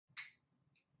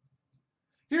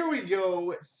Here we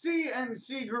go.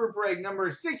 CNC group break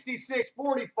number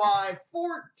 6645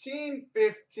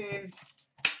 1415.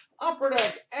 Upper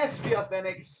Deck SV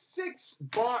Authentic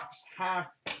 6-box half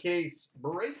case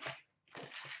break.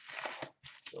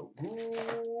 So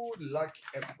good luck,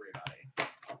 everybody.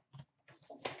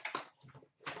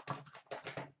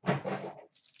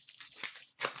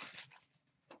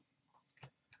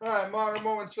 All right, modern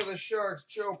moments for the Sharks: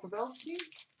 Joe Pavelski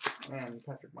and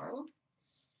Patrick Marleau.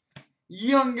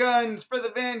 Young Guns for the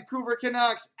Vancouver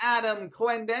Canucks: Adam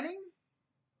Clendenning.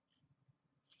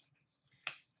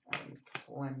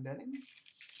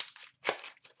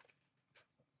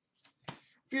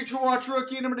 Future Watch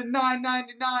rookie number to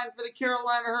 999 for the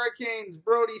Carolina Hurricanes: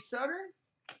 Brody Sutter.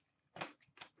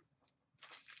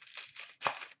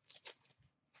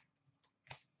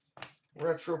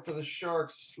 Retro for the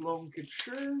Sharks: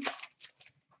 CloutsnChara.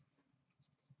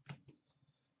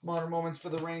 Modern moments for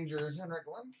the Rangers: Henrik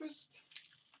Lundqvist.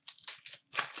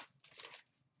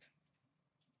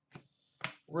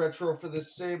 Retro for the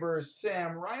Sabres: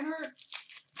 Sam Reinhart.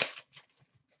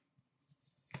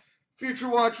 Future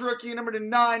Watch rookie number to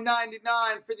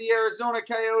 999 for the Arizona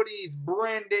Coyotes: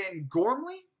 Brandon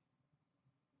Gormley.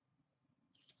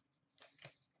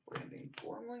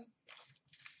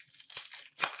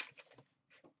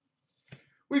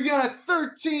 We've got a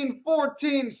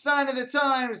 13-14 sign of the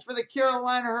times for the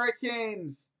Carolina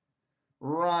Hurricanes: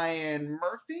 Ryan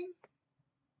Murphy.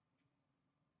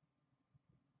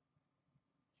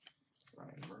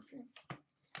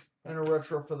 And a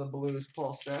retro for the Blues: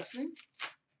 Paul Stastny.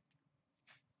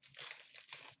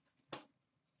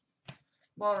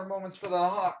 Modern moments for the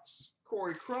Hawks: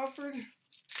 Corey Crawford.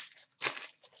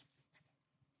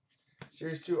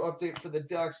 Series 2 update for the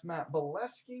Ducks: Matt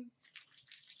Bolesky.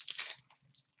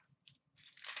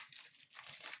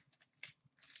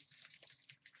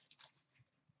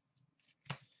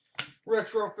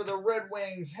 Retro for the Red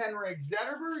Wings: Henrik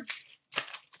Zetterberg.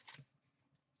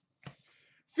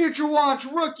 Future Watch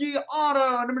rookie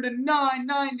auto number to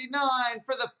 999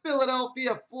 for the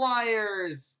Philadelphia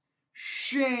Flyers: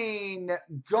 Shane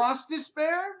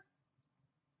Gostisbehere.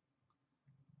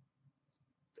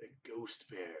 The Ghost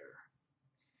Bear.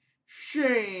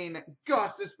 Shane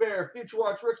Gostisbehere. Future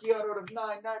Watch rookie auto of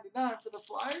 999 for the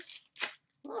Flyers.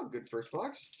 Oh, good first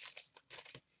box.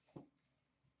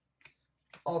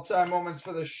 All-time moments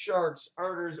for the Sharks: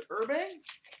 Arturs Irbe.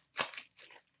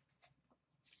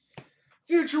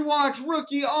 Future Watch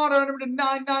rookie auto number to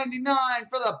 999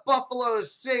 for the Buffalo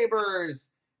Sabres: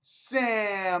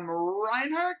 Sam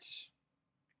Reinhart.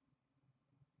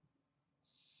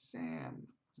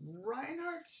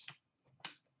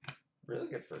 Really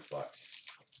good first box.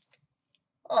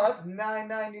 Oh, that's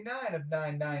 999 of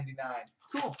 999.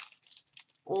 Cool.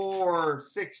 Or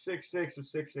 666 or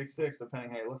 666,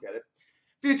 depending how you look at it.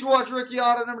 Future Watch rookie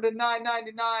auto number to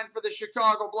 999 for the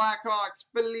Chicago Blackhawks: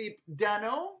 Philippe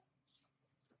Danault.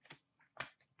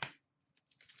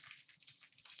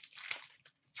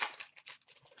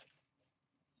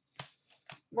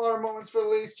 Modern moments for the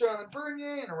Leafs: Jonathan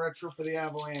Bernier, and a retro for the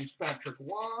Avalanche: Patrick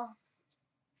Waugh.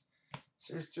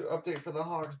 Series 2 update for the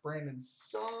Hawks: Brandon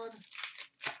Saad.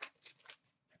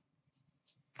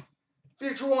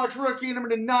 Future Watch rookie number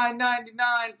to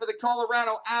 999 for the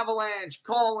Colorado Avalanche: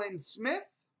 Colin Smith.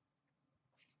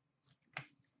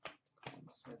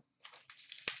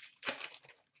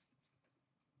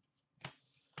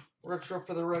 Retro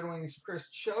for the Red Wings: Chris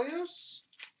Chelios.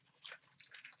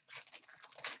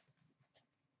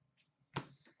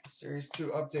 Series 2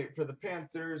 update for the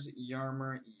Panthers: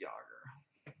 Jaromir Jagr.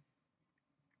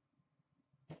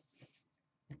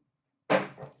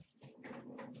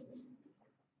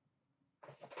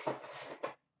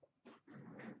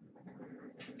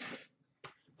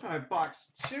 All right,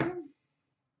 box 2.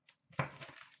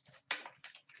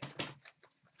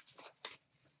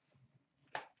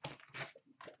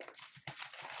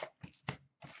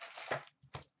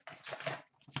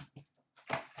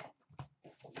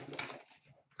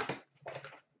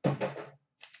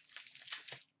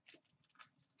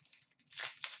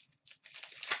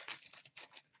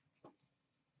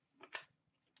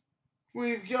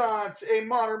 We've got a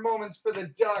modern moments for the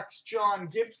Ducks: John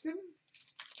Gibson.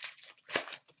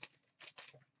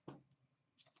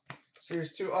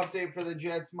 Series 2 update for the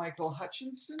Jets: Michael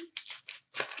Hutchinson.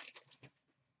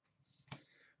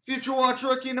 Future Watch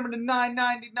rookie number to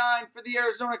 999 for the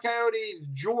Arizona Coyotes: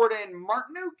 Jordan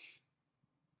Martinook.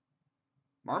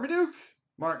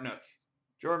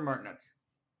 Jordan Martinook.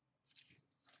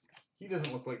 He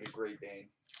doesn't look like a Great Dane.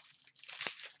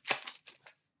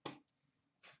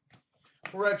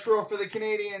 Retro for the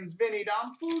Canadiens: Vinny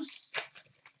Damphousse.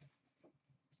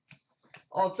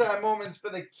 All-time moments for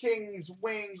the Kings,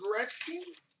 Wayne Gretzky.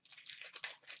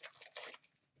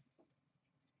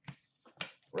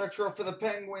 Retro for the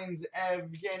Penguins,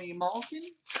 Evgeny Malkin.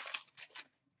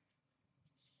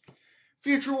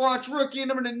 Future Watch rookie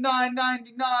number to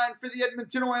 999 for the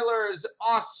Edmonton Oilers,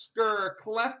 Oscar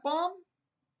Klefbom.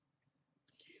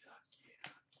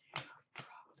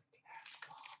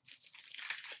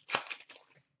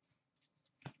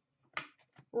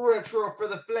 Retro for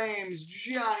the Flames,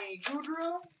 Johnny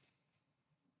Gaudreau.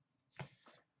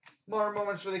 More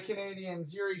moments for the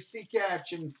Canadians, Yuri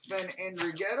Sikac and Sven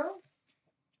Andrighetto.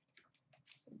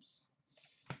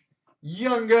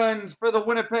 Young Guns for the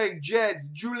Winnipeg Jets,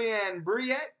 Julien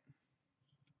Briette.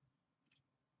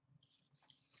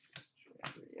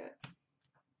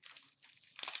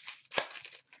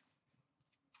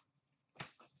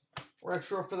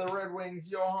 Retro for the Red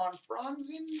Wings, Johan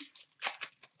Franzen.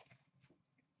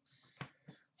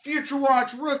 Future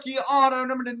Watch rookie auto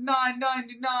number to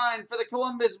 999 for the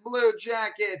Columbus Blue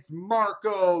Jackets,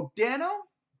 Marco Dano.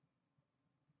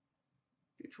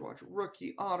 Future Watch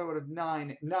rookie auto out of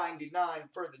 999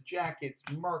 for the Jackets,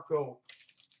 Marco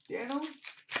Dano.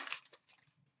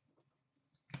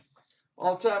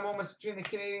 All-time moments between the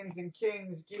Canadians and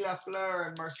Kings, Guy Lafleur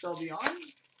and Marcel Dion.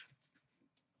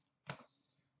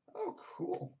 Oh,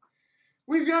 cool.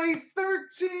 We've got a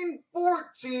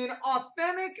 13-14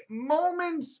 Authentic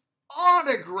Moments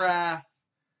autograph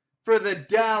for the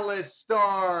Dallas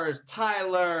Stars,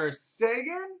 Tyler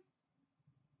Seguin.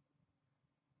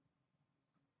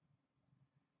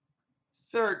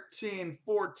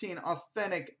 13-14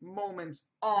 Authentic Moments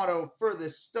auto for the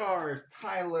Stars,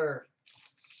 Tyler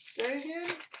Seguin.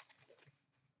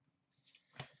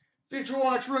 Future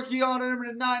Watch rookie auto number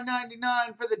to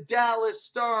 999 for the Dallas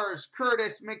Stars,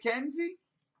 Curtis McKenzie.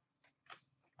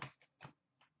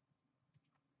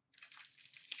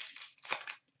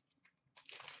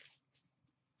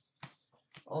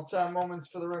 All-time moments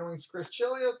for the Red Wings, Chris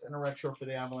Chelios, and a retro for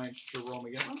the Avalanche, Jerome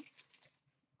McGinley.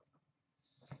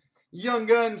 Young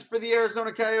Guns for the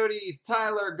Arizona Coyotes,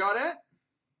 Tyler Gaudette.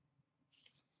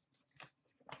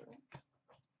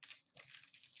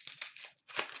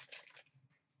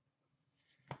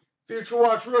 Future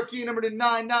Watch rookie number to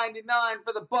 999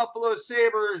 for the Buffalo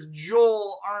Sabres,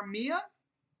 Joel Armia.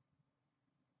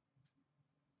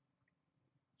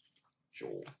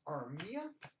 Joel Armia.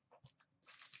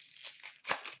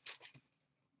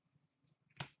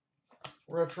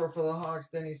 Retro for the Hawks,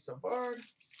 Denis Savard.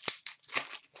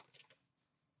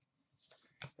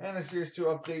 And a Series 2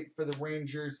 update for the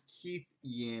Rangers, Keith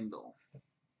Yandel.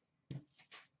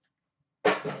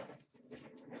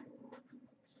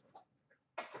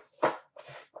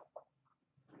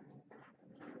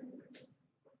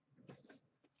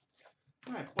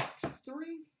 All right, box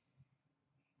 3.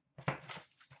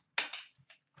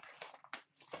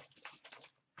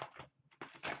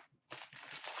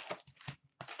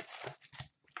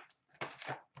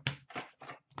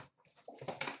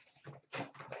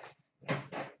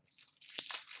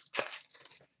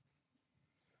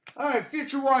 All right,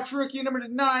 Future Watch rookie number to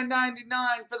 999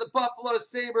 for the Buffalo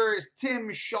Sabres, Tim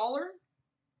Schaller.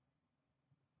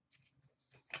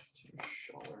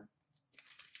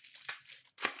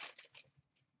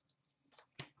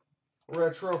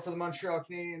 Retro for the Montreal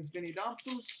Canadiens, Vinny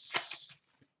Damphousse.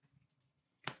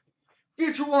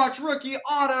 Future Watch rookie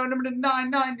auto number to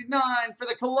 999 for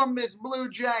the Columbus Blue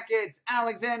Jackets,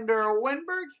 Alexander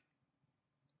Wenberg.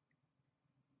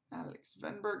 Alex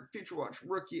Venberg, Future Watch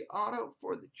rookie auto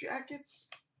for the Jackets.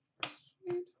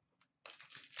 Sweet.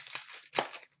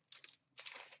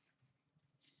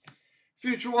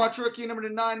 Future Watch rookie number to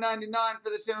 999 for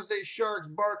the San Jose Sharks,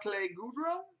 Barclay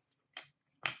Goodrow.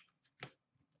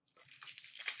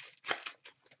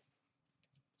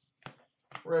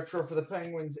 Retro for the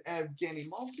Penguins, Evgeny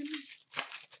Malkin.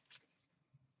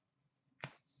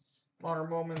 Modern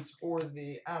moments for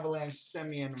the Avalanche,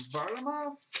 Semyon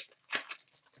Varlamov.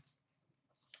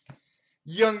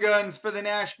 Young Guns for the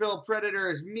Nashville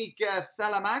Predators, Mika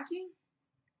Salamaki.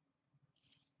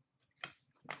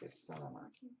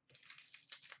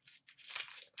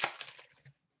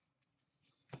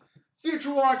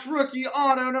 Future Watch rookie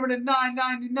auto number to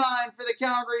 999 for the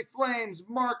Calgary Flames,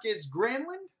 Marcus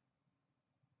Granlund.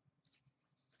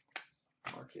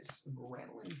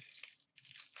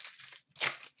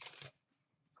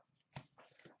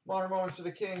 Modern moments for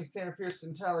the Kings, Tanner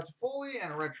Pearson, Tyler Toffoli,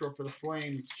 and a retro for the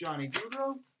Flames, Johnny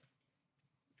Gaudreau.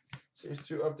 Series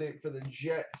 2 update for the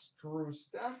Jets, Drew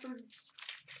Stafford.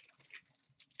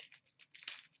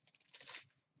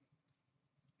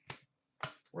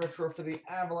 Retro for the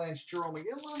Avalanche, Jerome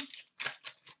McGinley.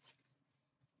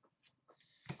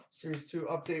 Series 2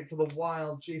 update for the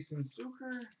Wild, Jason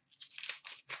Zucker.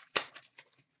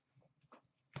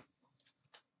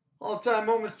 All-time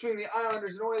moments between the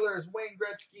Islanders and Oilers, Wayne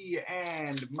Gretzky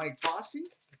and Mike Bossy.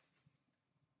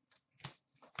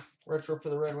 Retro for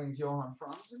the Red Wings, Johan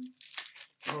Franzen.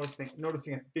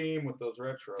 Noticing a theme with those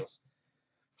retros.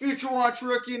 Future Watch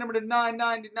rookie, number to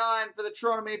 999 for the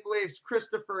Toronto Maple Leafs,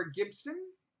 Christopher Gibson.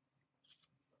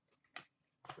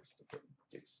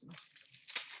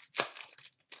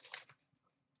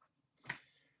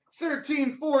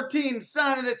 13-14,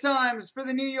 sign of the times for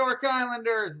the New York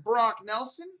Islanders, Brock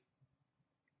Nelson.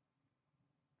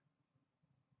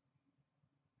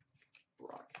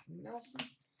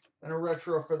 And a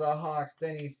retro for the Hawks,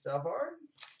 Denis Savard.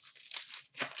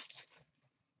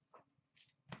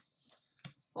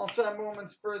 All-time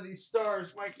moments for the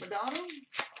Stars, Mike Modano.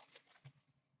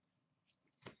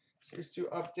 Series 2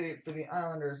 update for the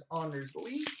Islanders, Anders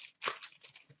Lee.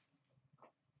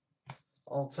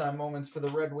 All-time moments for the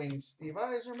Red Wings, Steve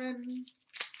Yzerman.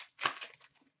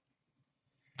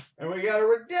 And we got a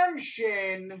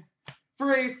redemption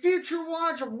for a Future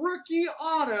Watch rookie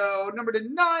auto, number to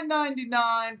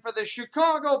 999 for the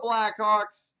Chicago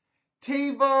Blackhawks,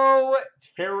 Teuvo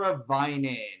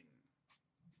Teravainen.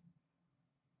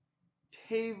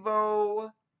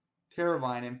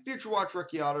 Future Watch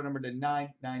rookie auto, number to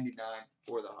 999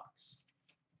 for the Hawks.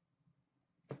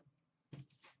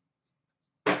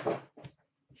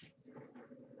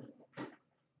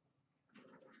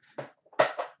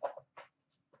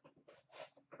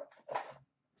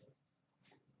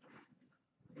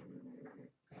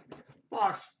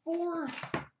 Box 4.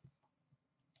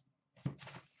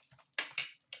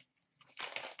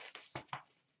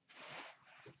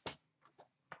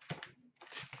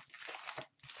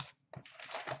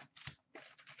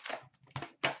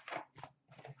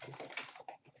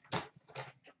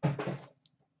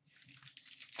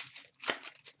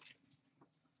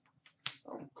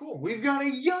 Oh, cool. We've got a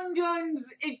Young Guns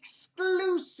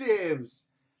exclusives.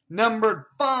 Numbered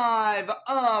 5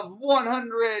 of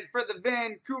 100 for the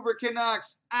Vancouver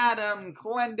Canucks, Adam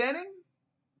Clendening.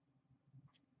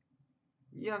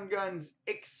 Young Guns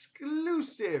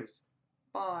exclusives.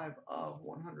 5 of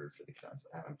 100 for the Canucks,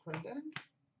 Adam Clendening.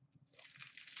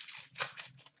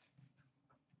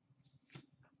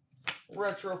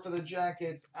 Retro for the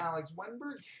Jackets, Alex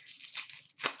Wenberg.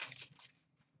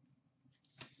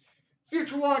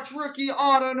 Future Watch rookie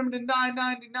auto, number to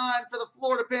 999 for the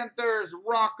Florida Panthers,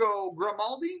 Rocco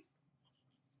Grimaldi.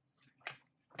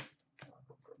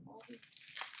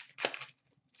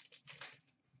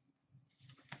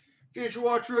 Future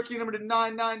Watch rookie, number to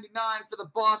 999 for the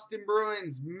Boston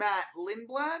Bruins, Matt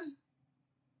Lindblad.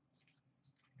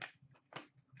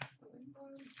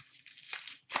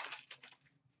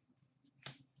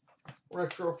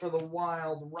 Retro for the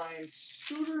Wild, Ryan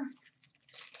Suter.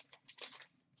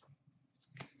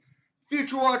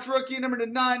 Future Watch rookie, number to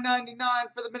 999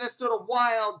 for the Minnesota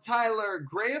Wild, Tyler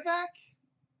Graovac.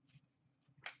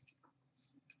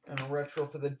 And a retro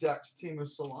for the Ducks, Teemu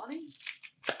Solani.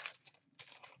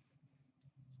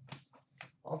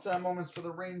 All-time moments for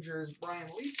the Rangers, Brian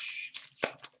Leetch.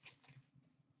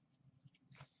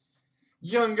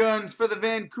 Young Guns for the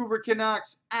Vancouver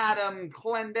Canucks, Adam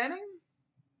Clendening.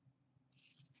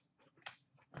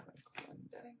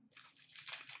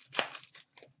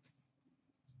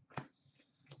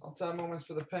 All-time moments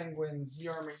for the Penguins,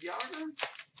 Jaromir Jagr.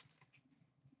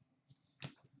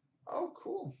 Oh,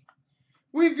 cool.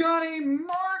 We've got a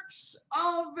Marks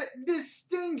of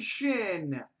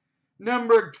Distinction.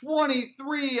 Number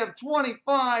 23 of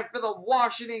 25 for the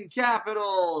Washington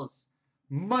Capitals,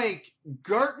 Mike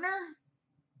Gartner.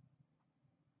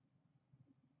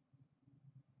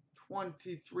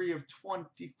 23 of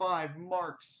 25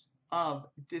 Marks of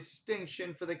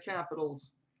Distinction for the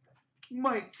Capitals,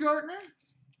 Mike Gartner.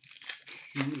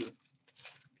 Cool.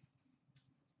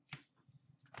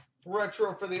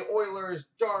 Retro for the Oilers,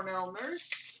 Darnell Nurse.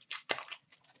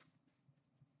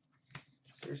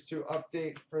 Series 2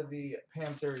 update for the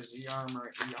Panthers,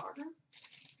 Jaromir Jagr.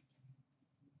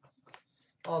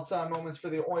 All-time moments for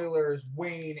the Oilers,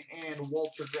 Wayne and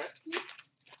Walter Gretzky.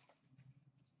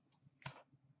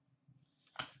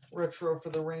 Retro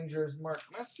for the Rangers, Mark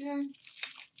Messier.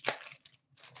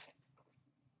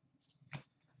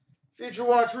 Future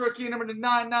Watch rookie, number to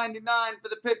 999 for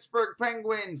the Pittsburgh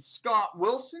Penguins, Scott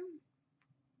Wilson.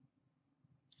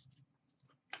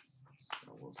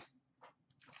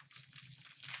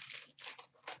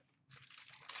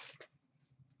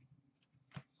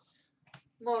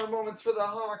 Modern moments for the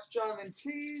Hawks, Jonathan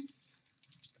Tees.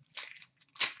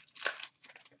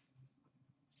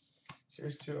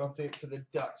 Series 2 update for the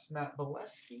Ducks, Matt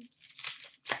Bolesky.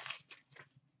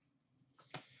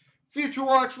 Future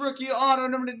Watch rookie auto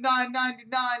number to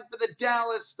 999 for the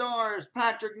Dallas Stars,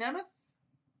 Patrick Nemeth.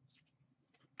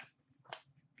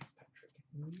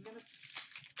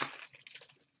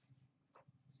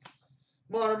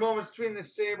 Modern moments between the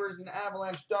Sabres and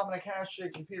Avalanche, Dominic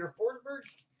Hasek and Peter Forsberg.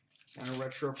 And a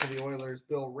retro for the Oilers,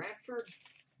 Bill Ranford.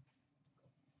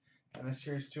 And a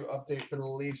Series 2 update for the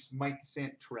Leafs, Mike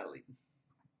Santorelli.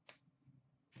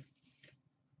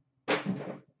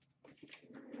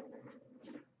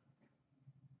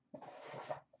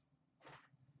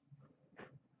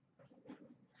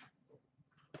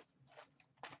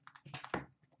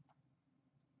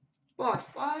 Box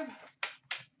 5.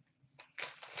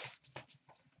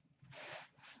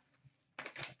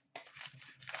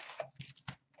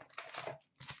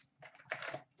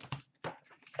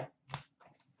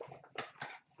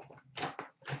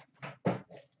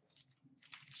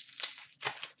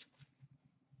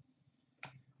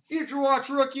 Future Watch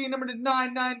rookie number to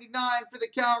 999 for the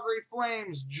Calgary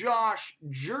Flames, Josh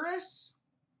Juris.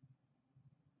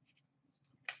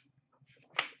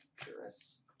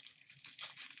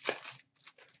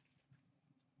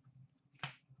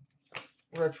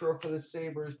 Retro for the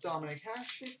Sabres, Dominic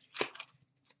Hasek.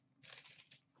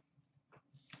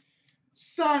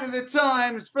 Sign of the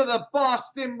Times for the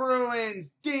Boston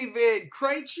Bruins, David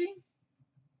Krejci.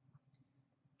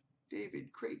 David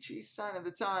Krejci, Sign of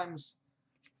the Times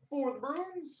for the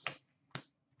Bruins.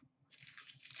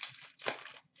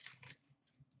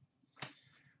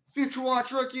 Future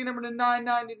Watch rookie number to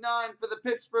 999 for the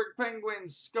Pittsburgh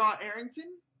Penguins, Scott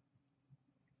Harrington.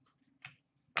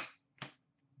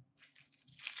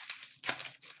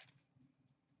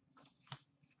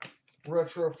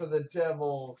 Retro for the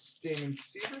Devils, Damon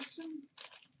Severson.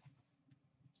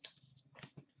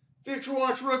 Future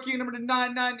Watch rookie number to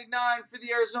 999 for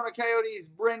the Arizona Coyotes,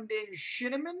 Brendan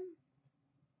Shinnimin.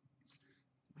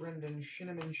 Brendan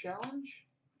Shinnimin Challenge.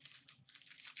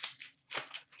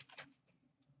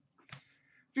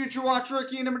 Future Watch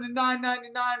rookie number to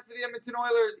 999 for the Edmonton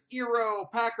Oilers, Eero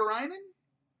Pakarainen.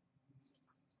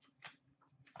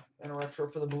 And a retro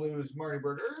for the Blues, Marty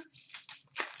Berger.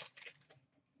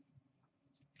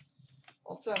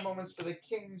 All-time moments for the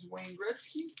Kings, Wayne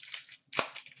Gretzky.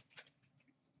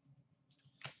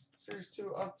 Series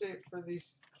 2 update for the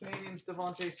Canadiens,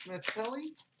 Devontae Smith-Pelly.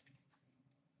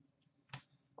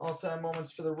 All-time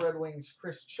moments for the Red Wings,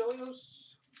 Chris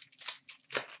Chelios.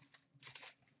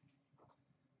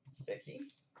 Vicky.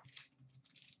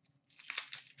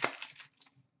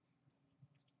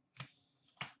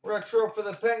 Retro for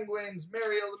the Penguins,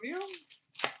 Mario Lemieux.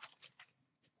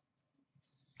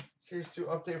 Series 2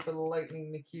 update for the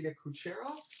Lightning, Nikita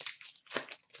Kucherov.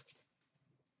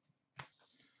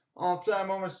 All-time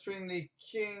moments between the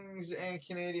Kings and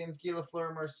Canadiens, Guy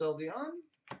Lafleur, Marcel Dion.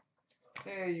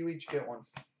 Hey, you each get one.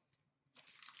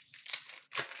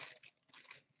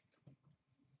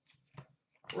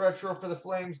 Retro for the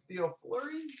Flames, Theo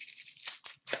Fleury.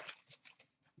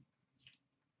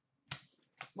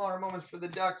 Modern moments for the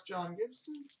Ducks, John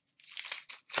Gibson.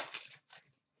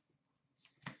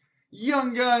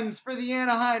 Young Guns for the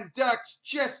Anaheim Ducks,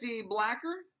 Jesse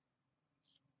Blacker.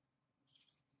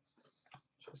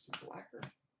 Jesse Blacker.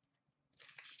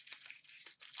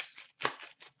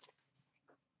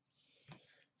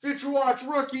 Future Watch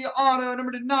rookie auto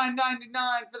number to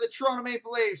 999 for the Toronto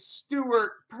Maple Leafs,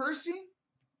 Stuart Percy.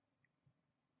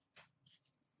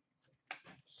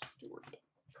 Stuart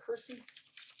Percy.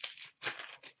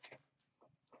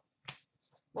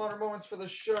 Modern moments for the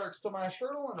Sharks, Tomas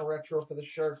Hertl, and a retro for the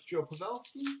Sharks, Joe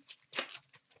Pavelski.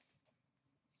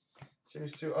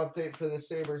 Series 2 update for the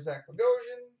Sabres, Zach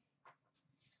Bogosian.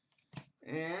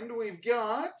 And we've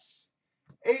got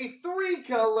a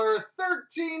 3-color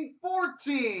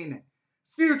 13-14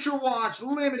 Future Watch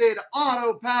limited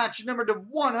auto patch number to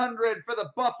 100 for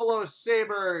the Buffalo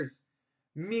Sabres,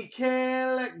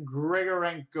 Mikhail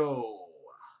Grigorenko.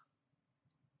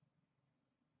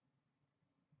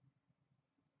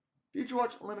 Future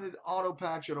Watch limited auto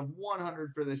patch out of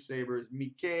 100 for the Sabres,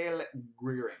 Mikhail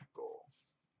Grigorenko.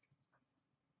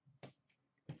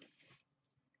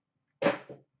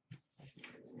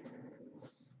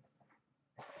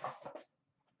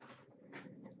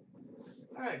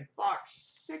 All right,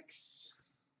 box 6.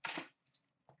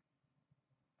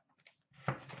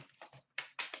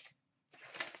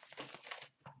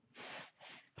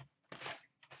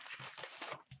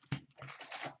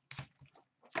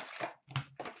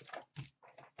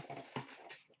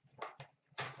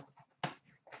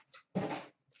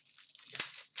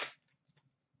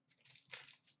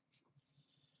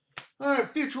 All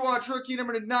right, Future Watch rookie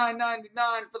number to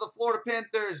 999 for the Florida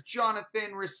Panthers,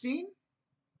 Jonathan Racine.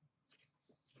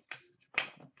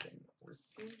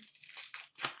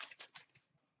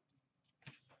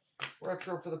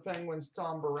 Retro for the Penguins,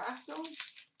 Tom Barrasso.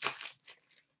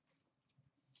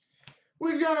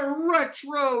 We've got a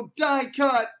retro die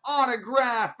cut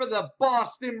autograph for the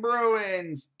Boston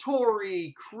Bruins,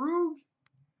 Torrey Krug.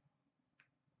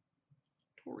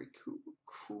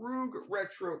 Krug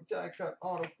retro die cut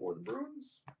auto for the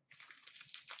Bruins.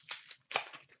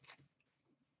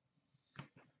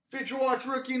 Feature watch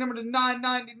rookie number to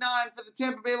 999 for the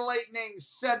Tampa Bay Lightning,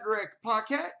 Cedric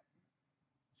Paquette.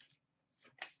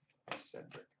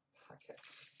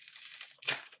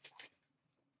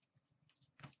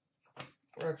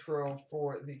 Retro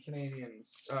for the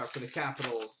Canadians, for the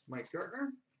Capitals, Mike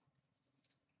Gardner.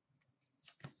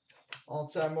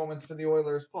 All-time moments for the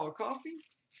Oilers, Paul Coffey.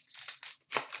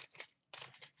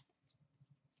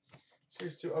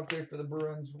 Here's to update for the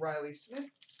Bruins, Riley Smith.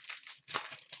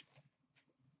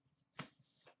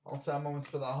 All-time moments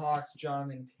for the Hawks,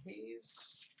 Jonathan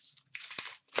Toews.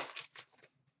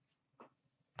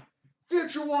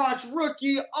 Future Watch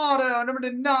rookie auto number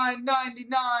to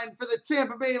 999 for the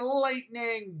Tampa Bay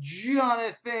Lightning,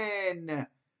 Jonathan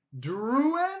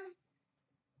Drouin.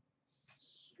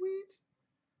 Sweet.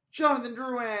 Jonathan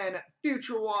Drouin,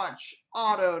 Future Watch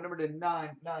auto number to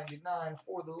 999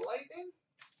 for the Lightning.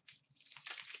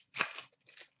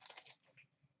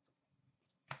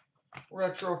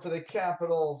 Retro for the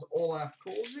Capitals, Olaf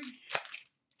Kolzig.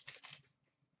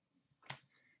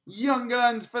 Young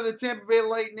Guns for the Tampa Bay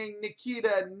Lightning,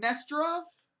 Nikita Nesterov.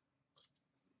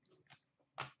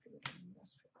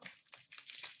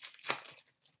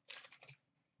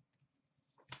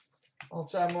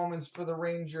 All-time moments for the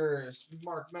Rangers,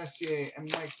 Mark Messier and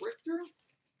Mike Richter.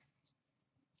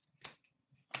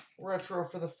 Retro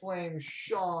for the Flames,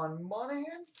 Sean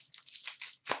Monahan.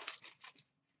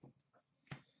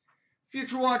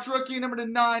 Future Watch rookie number to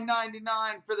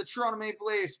 999 for the Toronto Maple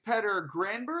Leafs, Peter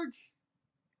Granberg.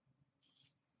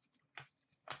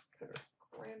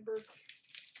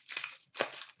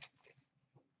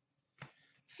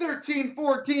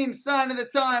 13-14 sign of the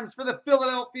times for the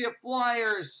Philadelphia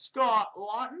Flyers, Scott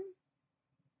Laughton.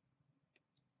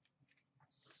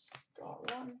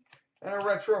 And a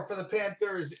retro for the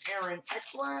Panthers, Aaron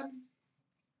Ekblad.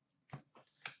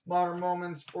 Modern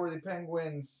moments for the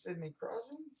Penguins, Sidney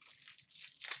Crosby.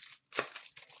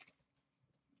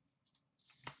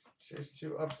 Here's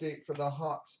to update for the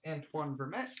Hawks, Antoine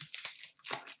Vermette.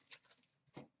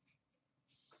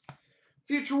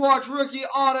 Future Watch rookie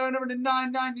auto number to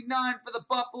 999 for the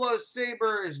Buffalo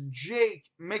Sabres, Jake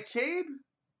McCabe.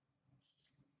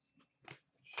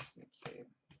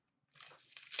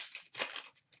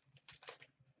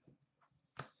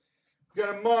 We've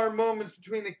got a modern moments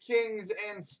between the Kings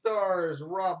and Stars,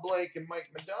 Rob Blake and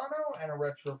Mike Modano, and a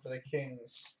retro for the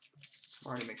Kings,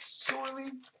 Marty McSorley.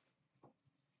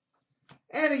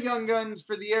 And a Young Guns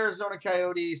for the Arizona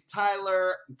Coyotes,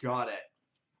 Tyler Goddett.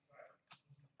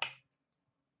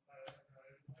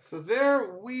 So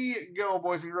there we go,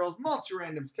 boys and girls.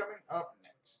 Multi-randoms coming up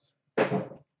next.